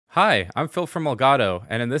Hi, I'm Phil from Elgato,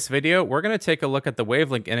 and in this video, we're going to take a look at the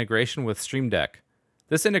Wavelink integration with Stream Deck.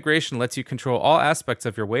 This integration lets you control all aspects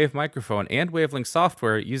of your Wave microphone and Wavelink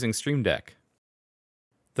software using Stream Deck.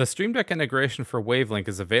 The Stream Deck integration for Wavelink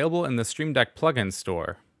is available in the Stream Deck plugin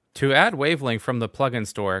store. To add Wavelink from the plugin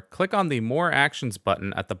store, click on the More Actions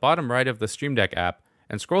button at the bottom right of the Stream Deck app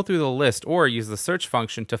and scroll through the list or use the search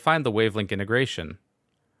function to find the Wavelink integration.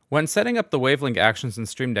 When setting up the Wavelink actions in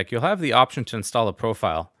Stream Deck, you'll have the option to install a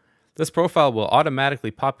profile. This profile will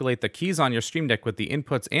automatically populate the keys on your Stream Deck with the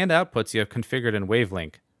inputs and outputs you have configured in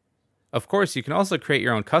Wavelink. Of course, you can also create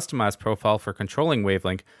your own customized profile for controlling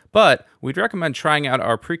Wavelink, but we'd recommend trying out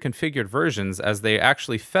our pre-configured versions as they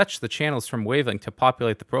actually fetch the channels from Wavelink to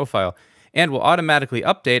populate the profile and will automatically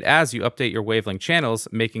update as you update your Wavelink channels,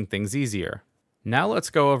 making things easier. Now let's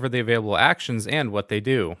go over the available actions and what they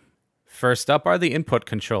do. First up are the input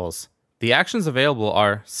controls. The actions available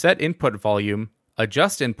are Set Input Volume,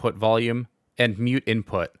 Adjust Input Volume, and Mute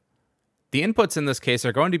Input. The inputs in this case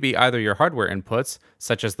are going to be either your hardware inputs,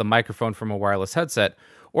 such as the microphone from a wireless headset,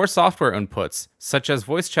 or software inputs, such as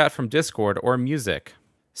voice chat from Discord or music.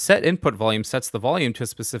 Set Input Volume sets the volume to a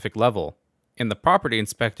specific level. In the Property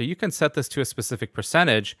Inspector, you can set this to a specific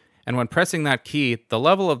percentage, and when pressing that key, the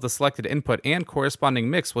level of the selected input and corresponding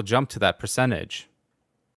mix will jump to that percentage.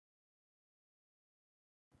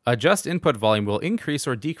 Adjust Input Volume will increase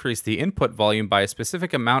or decrease the input volume by a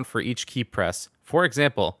specific amount for each key press. For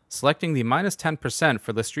example, selecting the -10%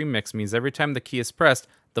 for the stream mix means every time the key is pressed,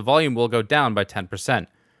 the volume will go down by 10%.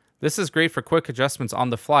 This is great for quick adjustments on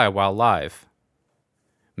the fly while live.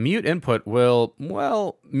 Mute Input will,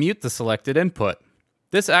 mute the selected input.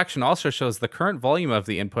 This action also shows the current volume of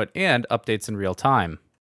the input and updates in real time.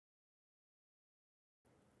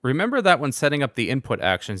 Remember that when setting up the input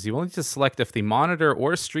actions, you will need to select if the monitor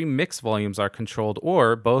or stream mix volumes are controlled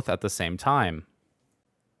or both at the same time.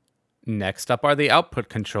 Next up are the output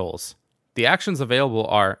controls. The actions available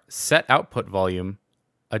are Set Output Volume,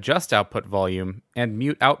 Adjust Output Volume, and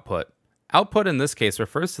Mute Output. Output in this case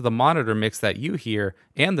refers to the monitor mix that you hear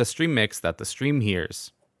and the stream mix that the stream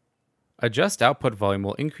hears. Adjust Output Volume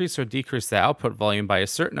will increase or decrease the output volume by a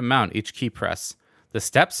certain amount each key press. The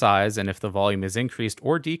step size and if the volume is increased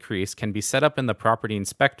or decreased can be set up in the Property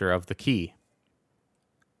Inspector of the key.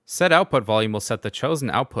 Set Output Volume will set the chosen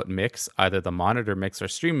output mix, either the monitor mix or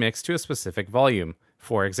stream mix, to a specific volume.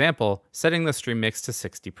 For example, setting the stream mix to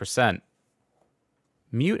 60%.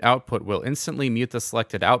 Mute Output will instantly mute the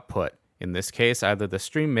selected output, in this case either the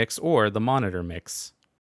stream mix or the monitor mix.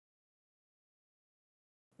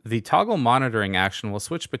 The Toggle Monitoring action will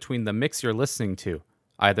switch between the mix you're listening to,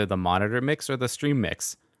 either the monitor mix or the stream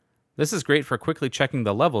mix. This is great for quickly checking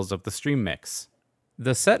the levels of the stream mix.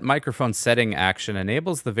 The Set Microphone Setting action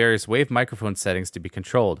enables the various Wave microphone settings to be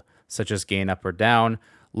controlled, such as gain up or down,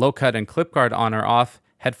 low cut and clip guard on or off,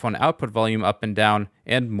 headphone output volume up and down,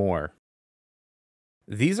 and more.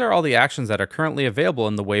 These are all the actions that are currently available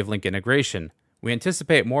in the Wavelink integration. We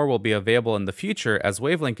anticipate more will be available in the future as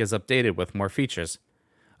Wavelink is updated with more features.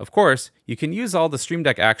 Of course, you can use all the Stream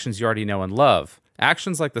Deck actions you already know and love.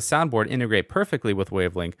 Actions like the soundboard integrate perfectly with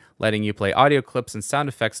Wavelink, letting you play audio clips and sound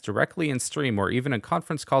effects directly in stream or even in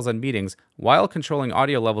conference calls and meetings while controlling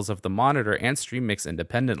audio levels of the monitor and stream mix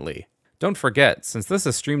independently. Don't forget, since this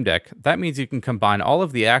is Stream Deck, that means you can combine all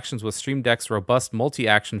of the actions with Stream Deck's robust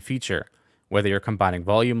multi-action feature. Whether you're combining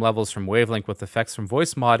volume levels from Wavelink with effects from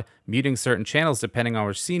Voice Mod, muting certain channels depending on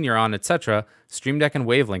which scene you're on, etc., Stream Deck and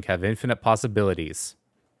Wavelink have infinite possibilities.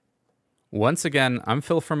 Once again, I'm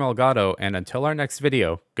Phil from Elgato, and until our next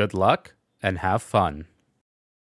video, good luck and have fun.